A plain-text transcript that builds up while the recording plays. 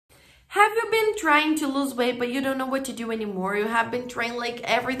Have you been trying to lose weight, but you don't know what to do anymore? You have been trying like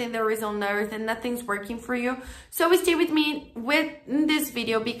everything there is on earth and nothing's working for you? So stay with me in this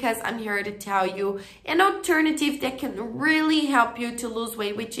video because I'm here to tell you an alternative that can really help you to lose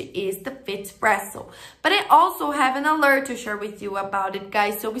weight, which is the FITSPRESSO. But I also have an alert to share with you about it,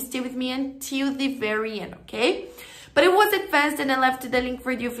 guys. So stay with me until the very end, okay? But it was advanced and I left the link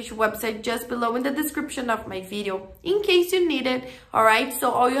for the official website just below in the description of my video in case you need it. Alright,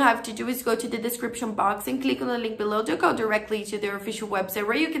 so all you have to do is go to the description box and click on the link below to go directly to their official website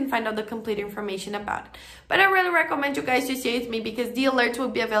where you can find all the complete information about it. But I really recommend you guys to stay with me because the alert will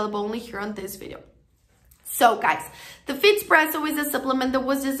be available only here on this video. So guys, the FITSPRESSO is a supplement that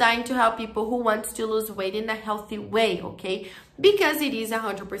was designed to help people who want to lose weight in a healthy way, okay? Because it is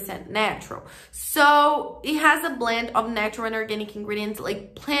 100% natural. So it has a blend of natural and organic ingredients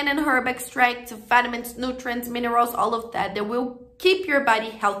like plant and herb extracts, vitamins, nutrients, minerals, all of that will keep your body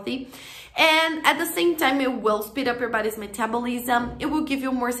healthy. And at the same time, it will speed up your body's metabolism. It will give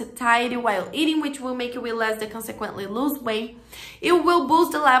you more satiety while eating, which will make you eat less and consequently lose weight. It will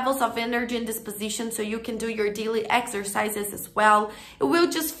boost the levels of energy and disposition so you can do your daily exercises as well. It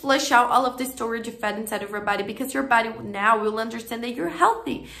will just flush out all of the storage of fat inside of your body because your body now will understand that you're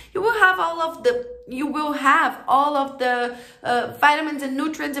healthy. You will have all of the vitamins and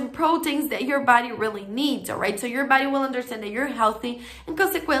nutrients and proteins that your body really needs, all right? So your body will understand that you're healthy and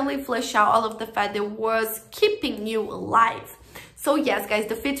consequently flush out all of the fat that was keeping you alive. So yes, guys,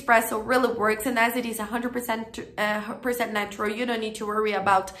 the FITSPRESSO really works, and as it is 100% natural, you don't need to worry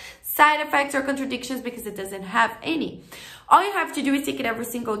about side effects or contradictions because it doesn't have any. All you have to do is take it every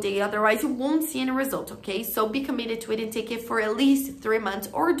single day, otherwise you won't see any results, okay? So be committed to it and take it for at least 3 months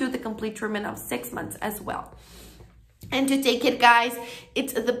or do the complete treatment of 6 months as well. And to take it, guys,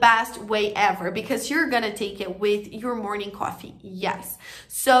 it's the best way ever because you're gonna take it with your morning coffee. Yes.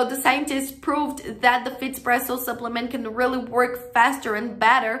 So the scientists proved that the FITSPRESSO supplement can really work faster and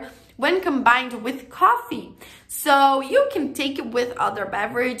better when combined with coffee. So you can take it with other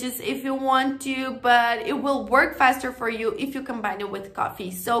beverages if you want to, but it will work faster for you if you combine it with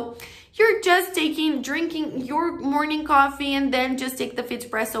coffee. So you're just drinking your morning coffee and then just take the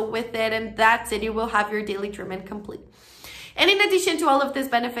FITSPRESSO with it, and that's it. You will have your daily treatment complete. And in addition to all of these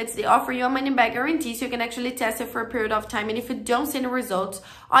benefits, they offer you a money-back guarantee, so you can actually test it for a period of time. And if you don't see any results,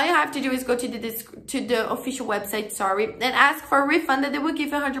 all you have to do is go to the official website, and ask for a refund, and they will give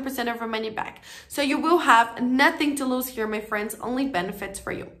you 100% of your money back. So you will have nothing to lose here, my friends, only benefits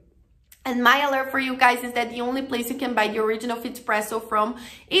for you. And my alert for you guys is that the only place you can buy the original FITSPRESSO from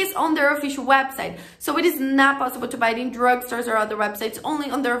is on their official website. So it is not possible to buy it in drugstores or other websites,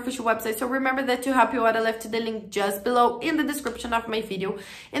 only on their official website. So remember that to help you out, I left the link just below in the description of my video.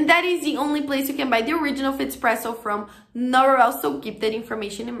 And that is the only place you can buy the original FITSPRESSO from, nowhere else, so keep that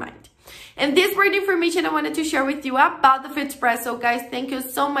information in mind. And this were the information I wanted to share with you about the FITSPRESSO, guys. Thank you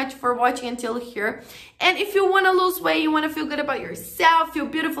so much for watching until here. And if you want to lose weight, you want to feel good about yourself, feel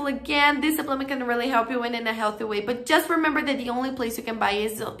beautiful again, this supplement can really help you win in a healthy way. But just remember that the only place you can buy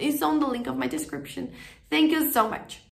is on the link of my description. Thank you so much.